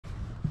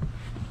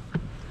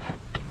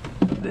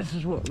This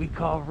is what we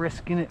call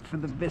risking it for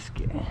the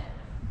biscuit.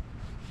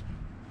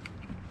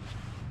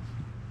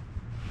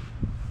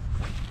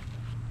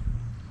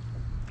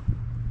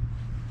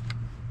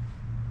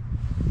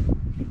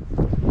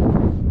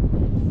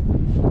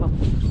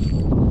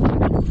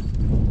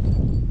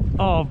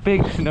 Oh,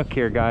 big snook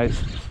here, guys.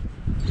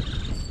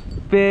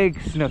 Big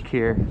snook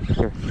here.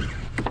 Here.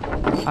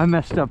 I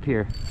messed up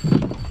here.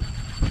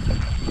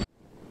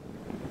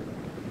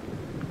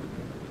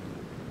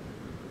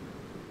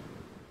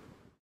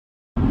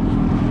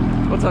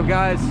 What's up,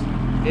 guys?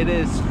 It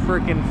is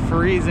freaking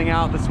freezing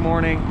out this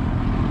morning.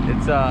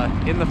 It's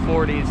in the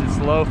 40s. It's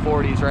low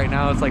 40s right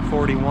now. It's like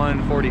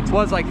 41, 40. It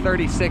was like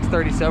 36,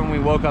 37 when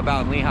we woke up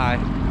out in Lehigh.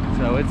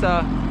 So it's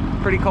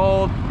pretty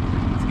cold.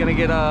 It's gonna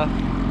get a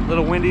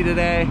little windy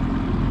today,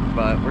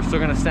 but we're still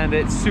gonna send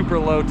it. Super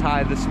low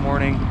tide this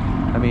morning.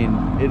 I mean,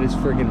 it is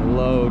freaking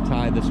low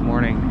tide this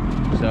morning.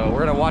 So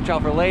we're gonna watch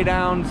out for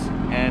laydowns,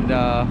 and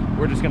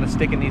we're just gonna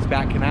stick in these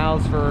back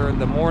canals for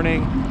the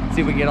morning,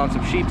 see if we can get on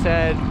some sheep's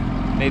head,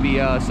 maybe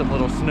some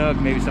little snook,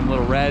 maybe some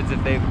little reds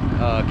if they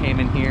came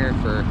in here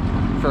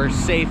for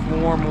safe,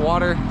 warm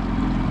water.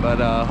 But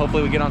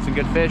hopefully we get on some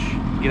good fish.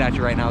 Get at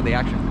you right now with the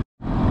action.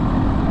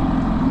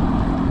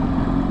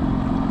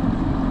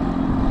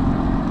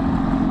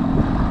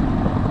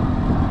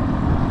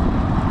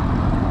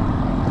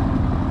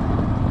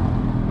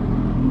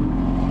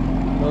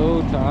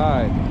 Low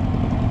tide.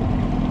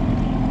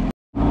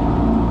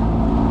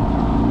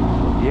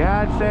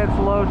 Yeah, I'd say it's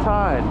low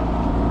tide.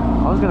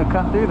 I was gonna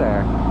cut through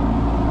there.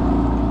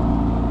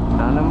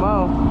 Not no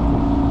mo.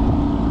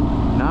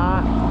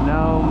 Not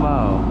no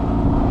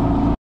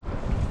mo.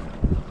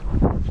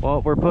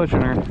 Well, we're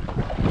pushing her.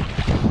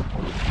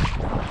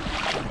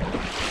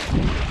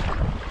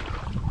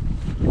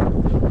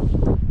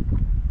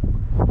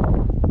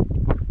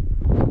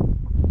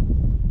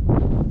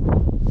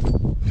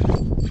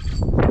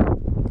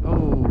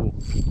 Oh,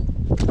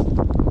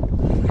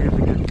 here's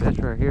a good fish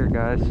right here,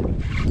 guys.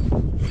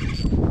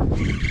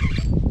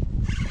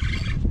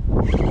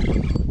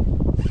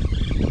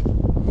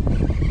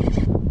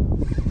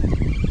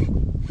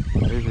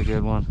 There's a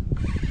good one.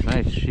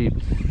 Nice sheep.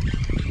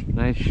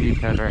 Nice sheep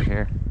head right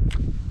here.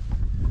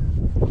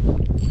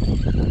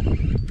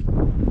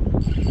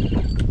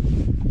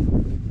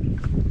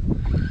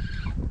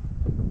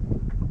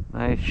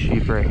 Nice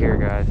sheep right here,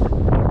 guys.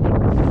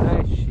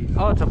 Nice sheep.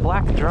 Oh, it's a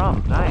black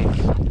drum. Nice.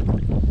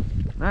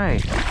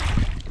 Nice.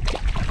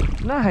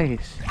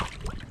 Nice.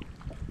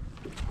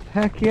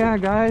 Heck yeah,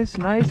 guys.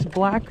 Nice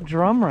black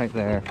drum right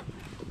there.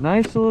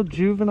 Nice little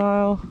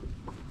juvenile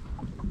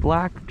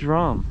black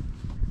drum.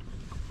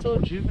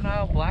 Little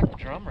juvenile black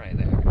drum right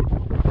there.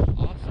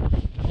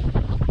 Awesome.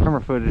 Camera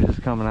footage is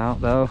coming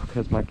out though,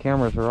 because my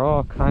cameras are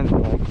all kinds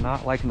of like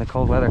not liking the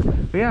cold weather.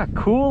 But yeah,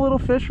 cool little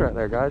fish right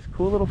there, guys.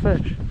 Cool little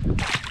fish.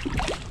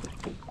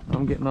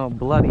 I'm getting all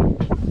bloody.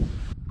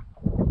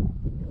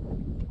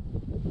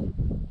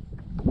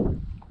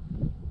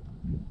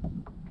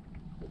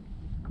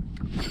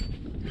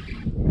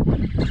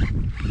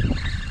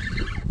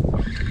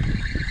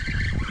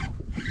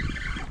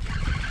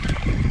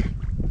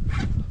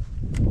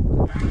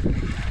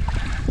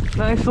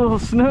 Nice little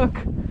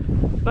snook.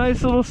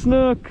 Nice little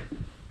snook.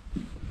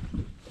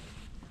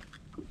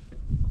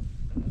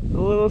 A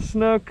little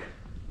snook.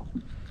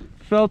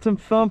 Felt him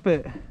thump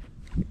it.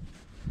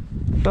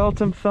 Felt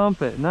him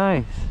thump it.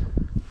 Nice.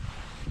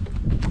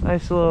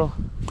 Nice little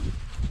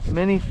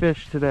mini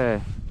fish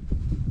today.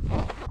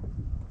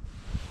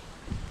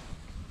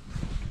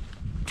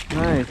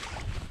 Nice.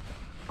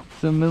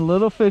 Some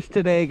little fish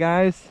today,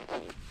 guys.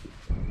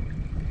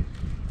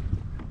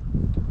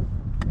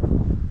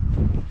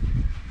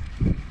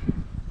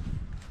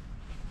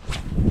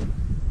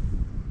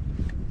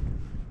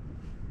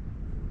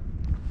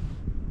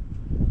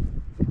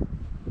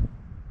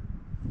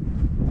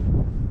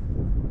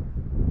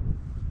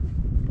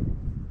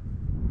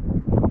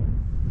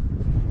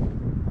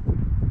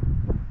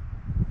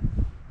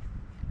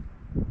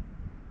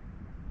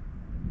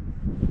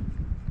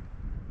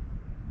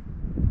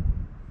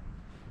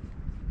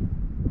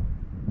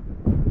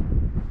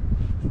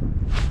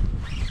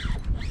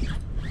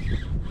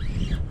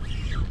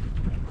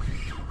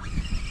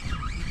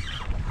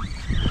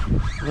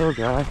 Little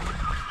guy.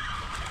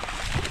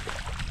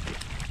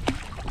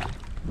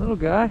 Little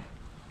guy.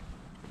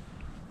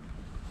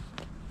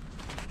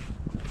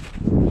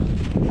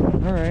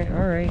 All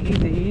right,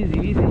 easy, easy,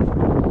 easy.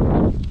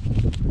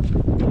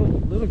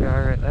 Little guy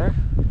right there.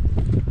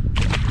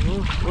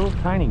 Little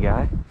tiny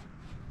guy.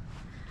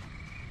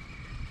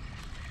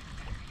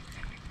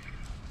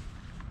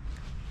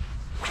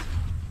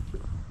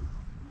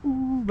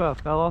 Ooh,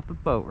 about fell off the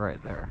boat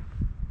right there.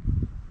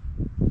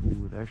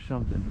 Ooh, there's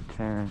something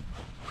tearing.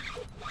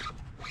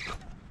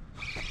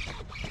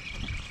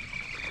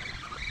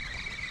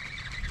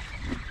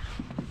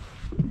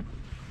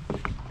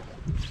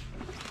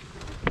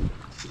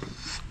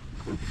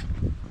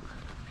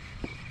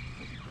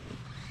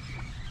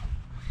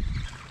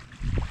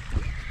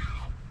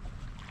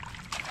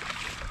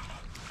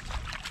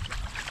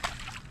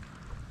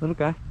 Little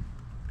guy.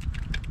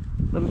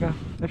 Little guy,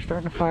 they're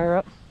starting to fire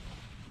up.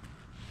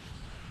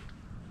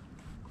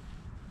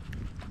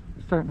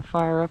 Starting to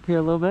fire up here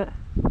a little bit.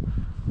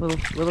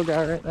 Little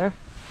guy right there.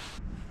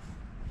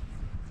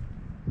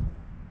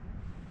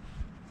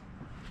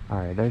 All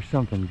right, there's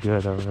something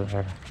good over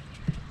there.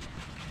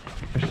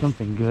 There's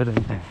something good in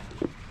there.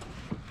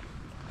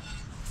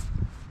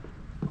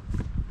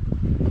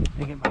 I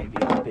think it might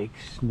be a big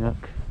snook.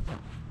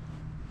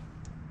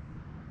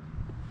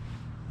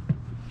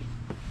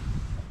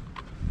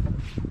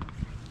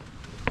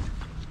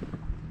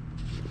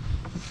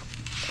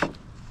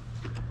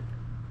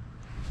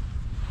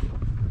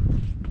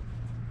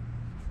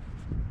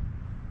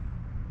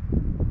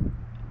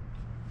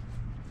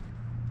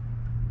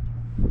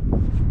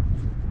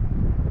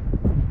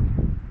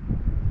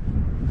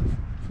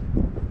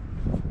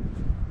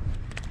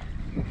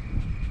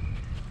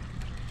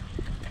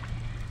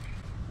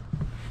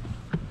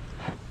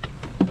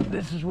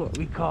 This is what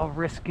we call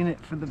risking it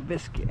for the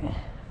biscuit.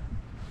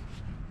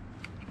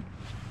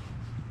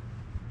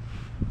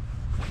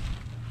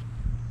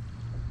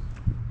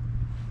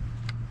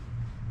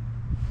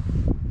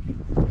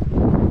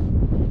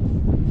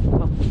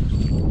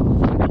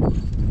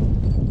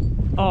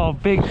 Oh,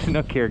 big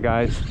snook here,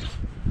 guys.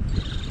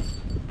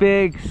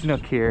 Big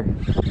snook here.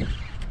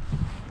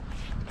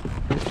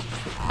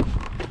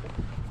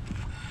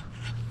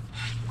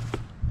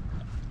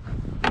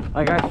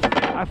 Like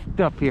I fucked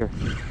up here.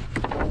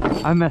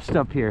 I messed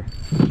up here.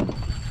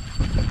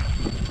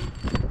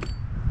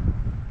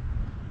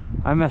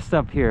 I messed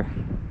up here.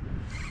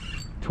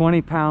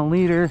 20-pound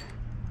leader.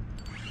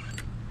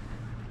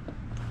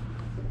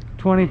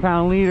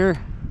 20-pound leader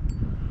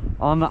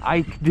on the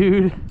Ike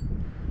dude.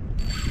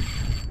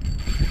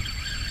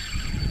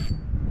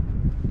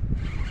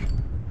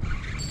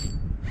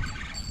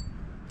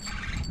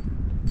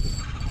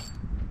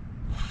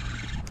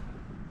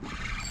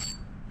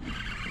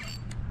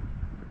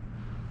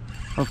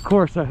 Of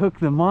course, I hooked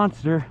the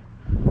monster.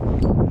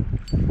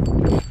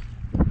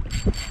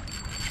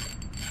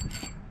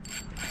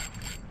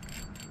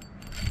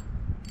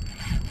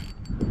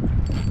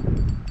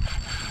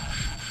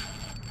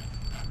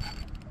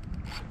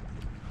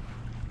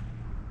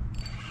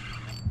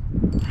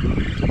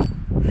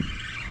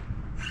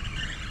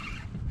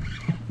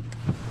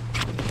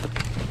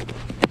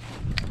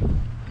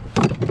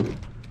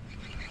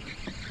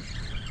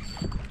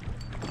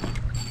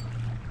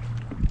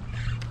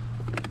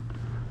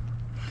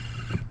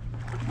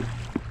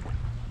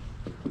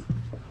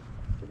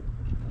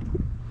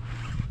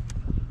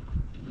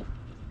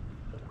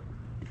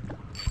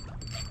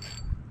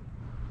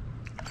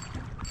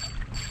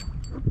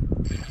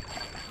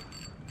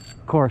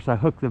 Of course, I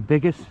hooked the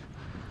biggest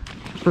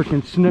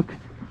freaking snook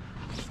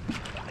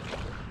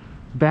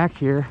back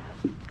here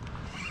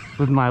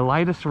with my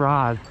lightest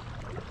rod.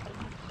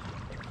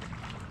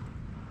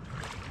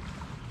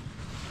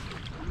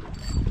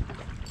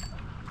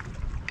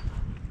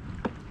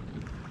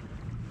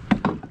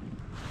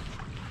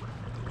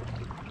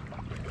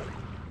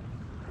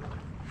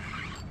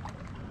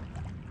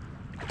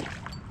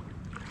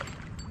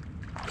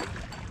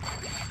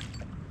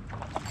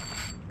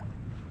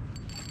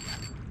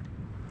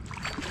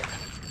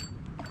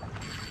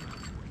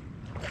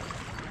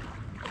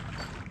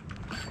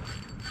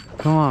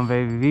 Come on,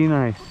 baby, be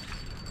nice.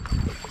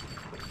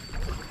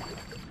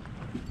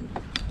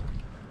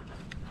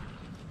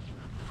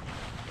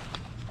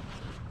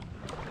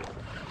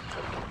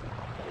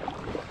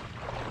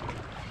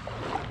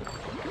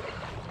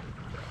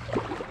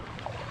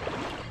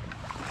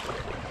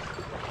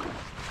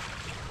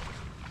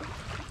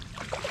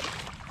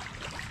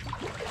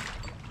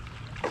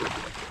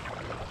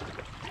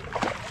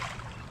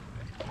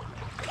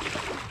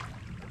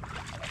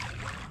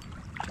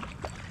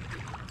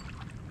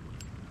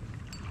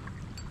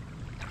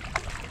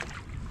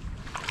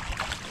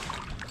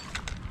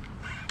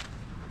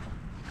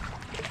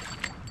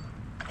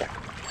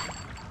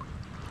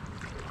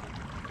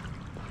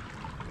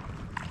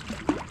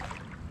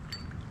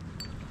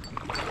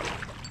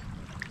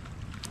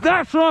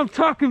 That's what I'm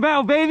talking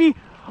about, baby.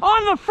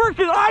 On the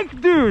freaking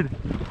Ike dude.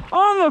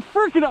 On the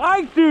freaking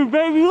Ike dude,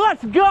 baby.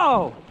 Let's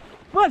go.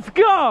 Let's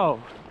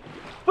go.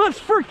 Let's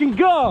freaking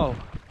go.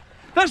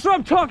 That's what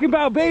I'm talking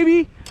about,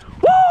 baby.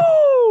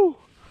 Woo!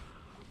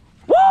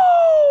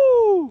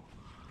 Woo!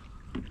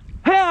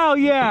 Hell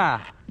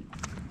yeah.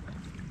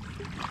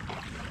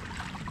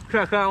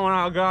 Check that one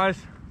out, guys.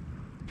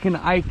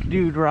 Freaking Ike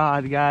dude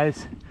rod,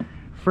 guys.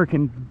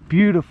 Freaking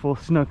beautiful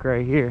snook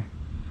right here.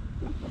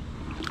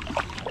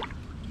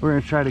 We're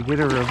gonna try to get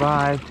her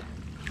revived.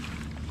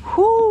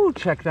 Whoo!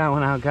 Check that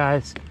one out,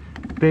 guys.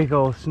 Big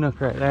old snook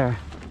right there.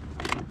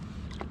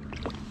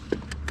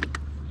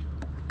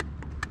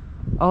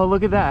 Oh,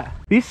 look at that.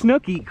 These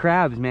snook eat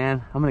crabs,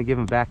 man. I'm gonna give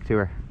them back to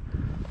her.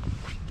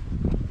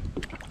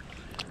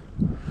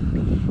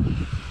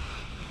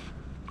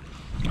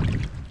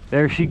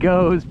 There she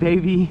goes,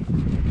 baby.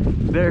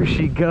 There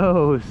she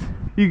goes.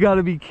 You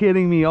gotta be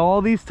kidding me.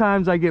 All these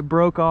times I get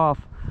broke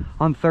off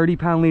on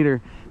 30-pound leader.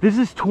 This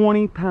is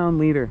 20-pound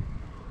leader.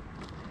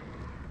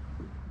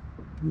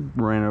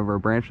 ran over a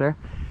branch there.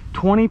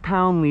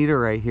 20-pound leader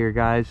right here,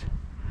 guys.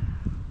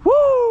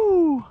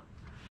 Woo!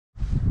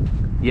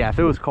 Yeah, if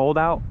it was cold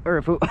out, or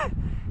if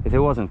it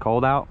wasn't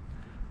cold out,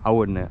 I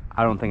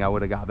don't think I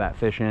would have got that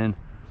fish in,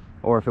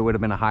 or if it would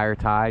have been a higher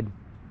tide,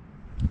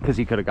 because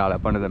he could have got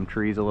up under them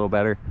trees a little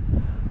better.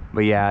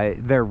 But yeah,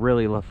 they're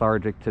really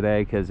lethargic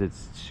today because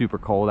it's super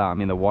cold out. I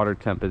mean, the water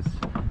temp is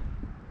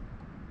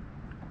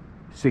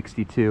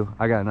 62.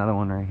 I got another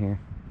one right here.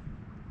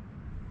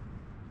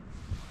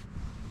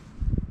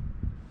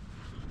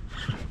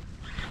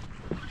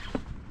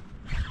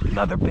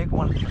 Another big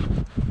one.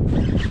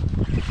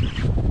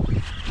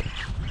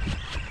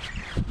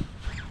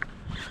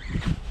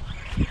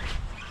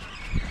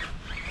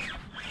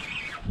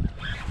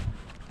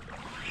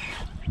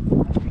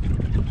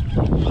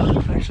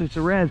 Actually, it's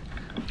a red.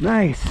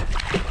 Nice.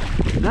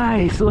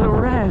 Nice little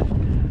red.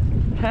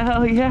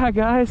 Hell yeah,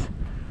 guys.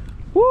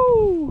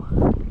 Woo!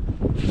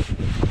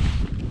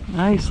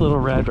 Nice little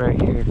red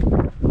right here.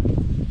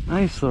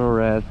 Nice little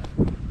red.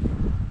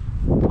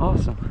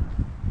 Awesome.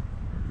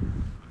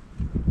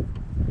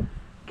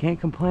 Can't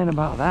complain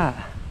about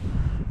that.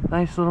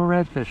 Nice little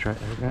redfish right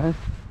there, guys.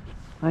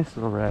 Nice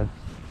little red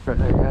right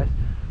there, guys.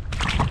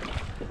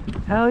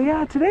 Hell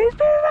yeah, today's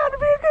been out to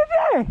be a good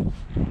day.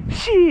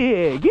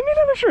 Shit, give me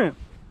another shrimp.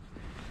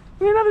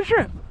 Give me another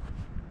shrimp.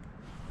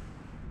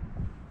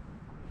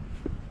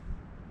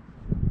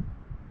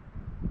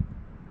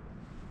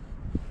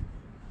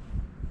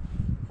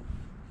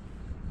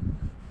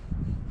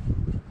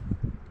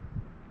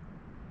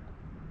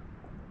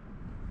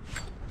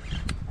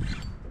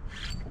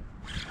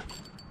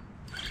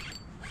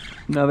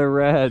 Another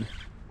red.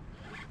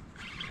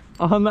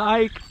 On the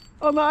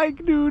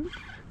Ike, dude.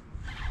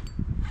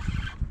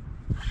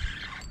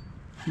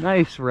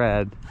 Nice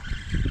red.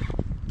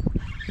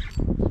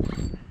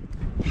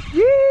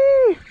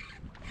 Yee!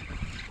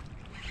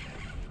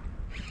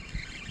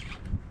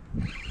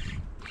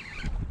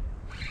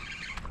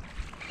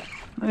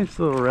 Nice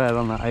little red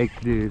on the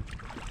Ike, dude.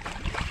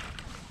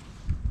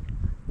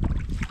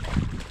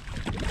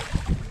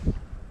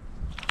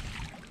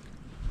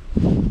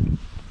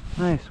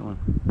 Nice one.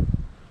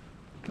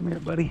 Come here,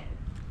 buddy.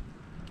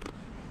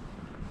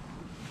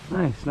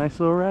 Nice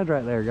little red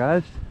right there,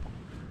 guys.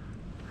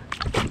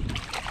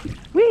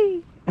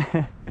 Whee!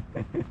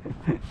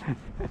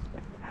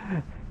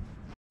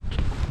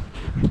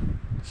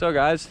 So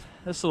guys,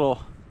 this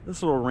little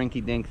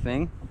rinky-dink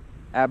thing,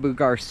 Abu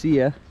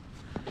Garcia,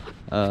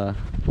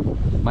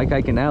 Mike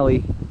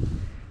Iconelli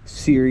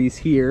series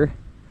here.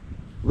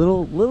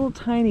 Little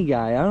tiny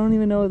guy. I don't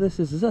even know what this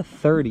is. This is a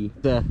 30.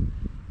 The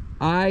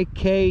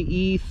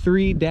IKE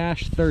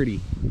 3-30,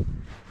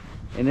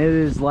 and it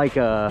is like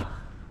a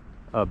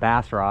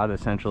bass rod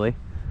essentially,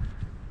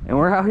 and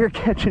we're out here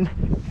catching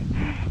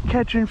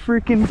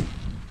freaking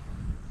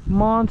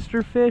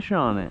monster fish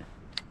on it.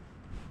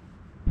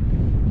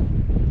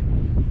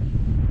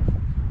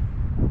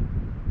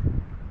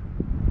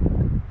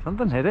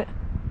 Something hit it.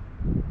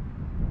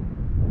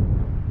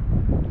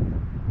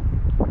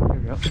 There we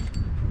go.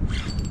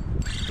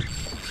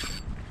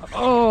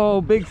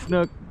 Oh, big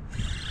snook.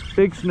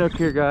 Big snook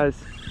here, guys.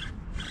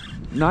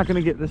 Not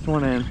gonna get this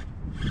one in.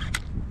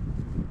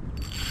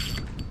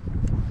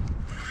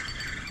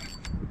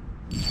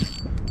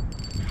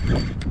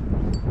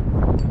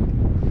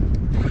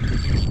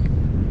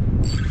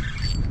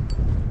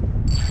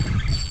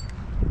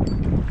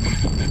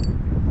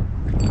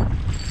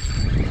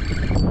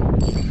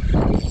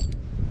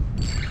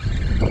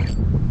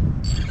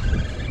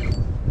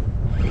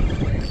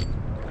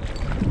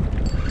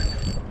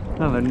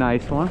 Another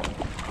nice one.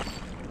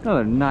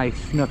 Another nice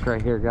snook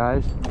right here,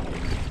 guys.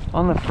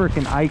 On the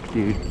freaking Ike,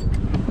 dude.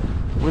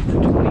 With the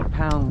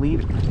 20-pound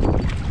leader.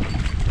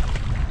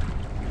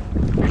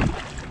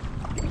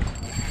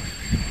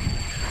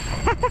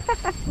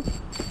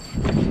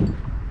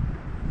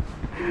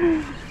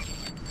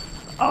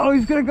 Oh,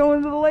 he's gonna go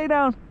into the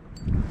laydown.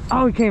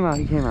 Oh, he came out.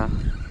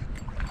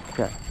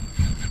 Okay.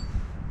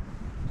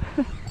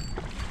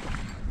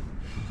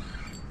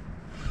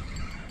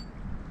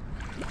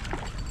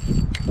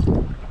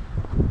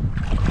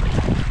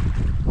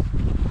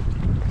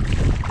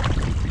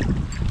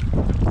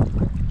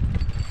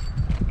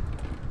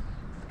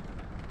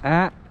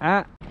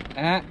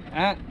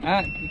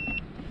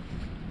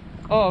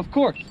 Oh, of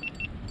course.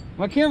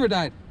 My camera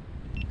died.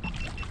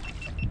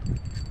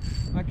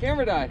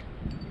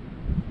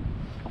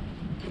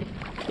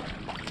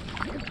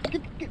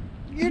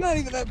 You're not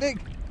even that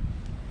big.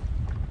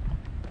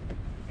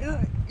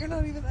 You're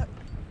not even that.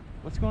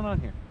 What's going on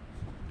here?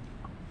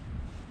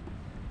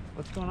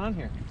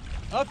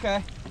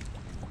 Okay.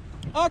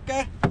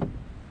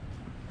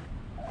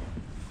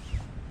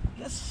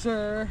 Yes,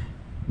 sir.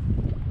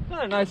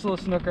 Another nice little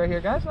snook right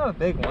here, guys. Not a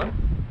big one.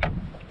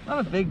 Not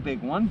a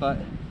big one, but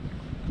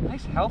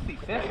nice healthy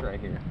fish right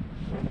here.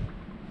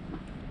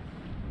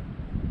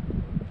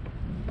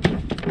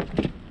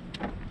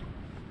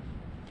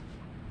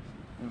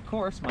 And of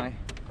course, my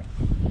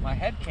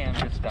head cam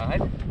just died.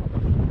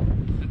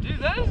 But dude,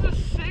 that is a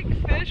sick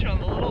fish on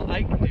the little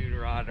Ike dude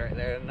rod right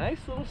there. Nice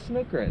little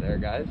snook right there,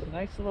 guys.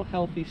 Nice little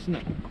healthy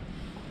snook.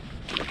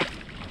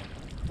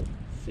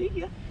 See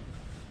ya.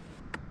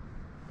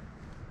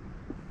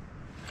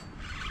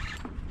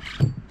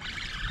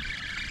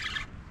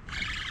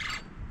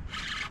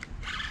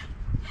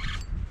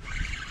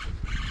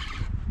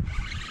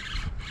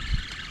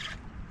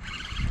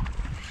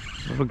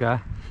 Little guy.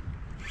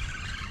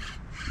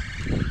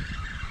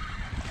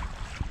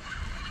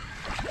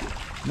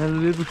 Another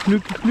little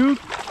snooky snook.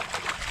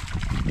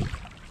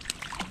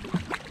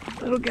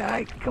 Little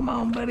guy, come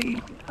on, buddy.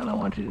 I don't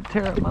want you to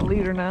tear up my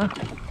leader now.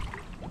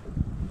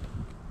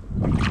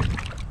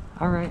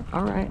 All right,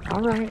 all right,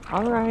 all right,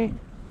 all right.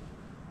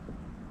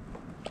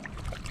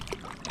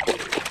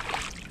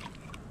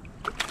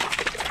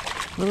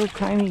 Little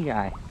tiny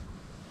guy.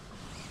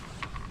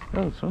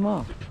 Oh, swim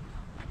off.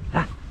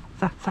 Ah,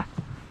 ah.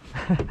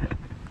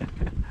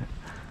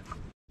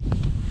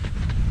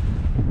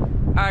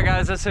 Alright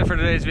guys, that's it for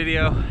today's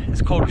video.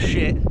 It's cold as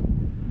shit.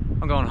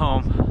 I'm going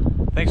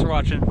home. Thanks for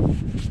watching.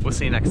 We'll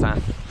see you next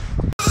time.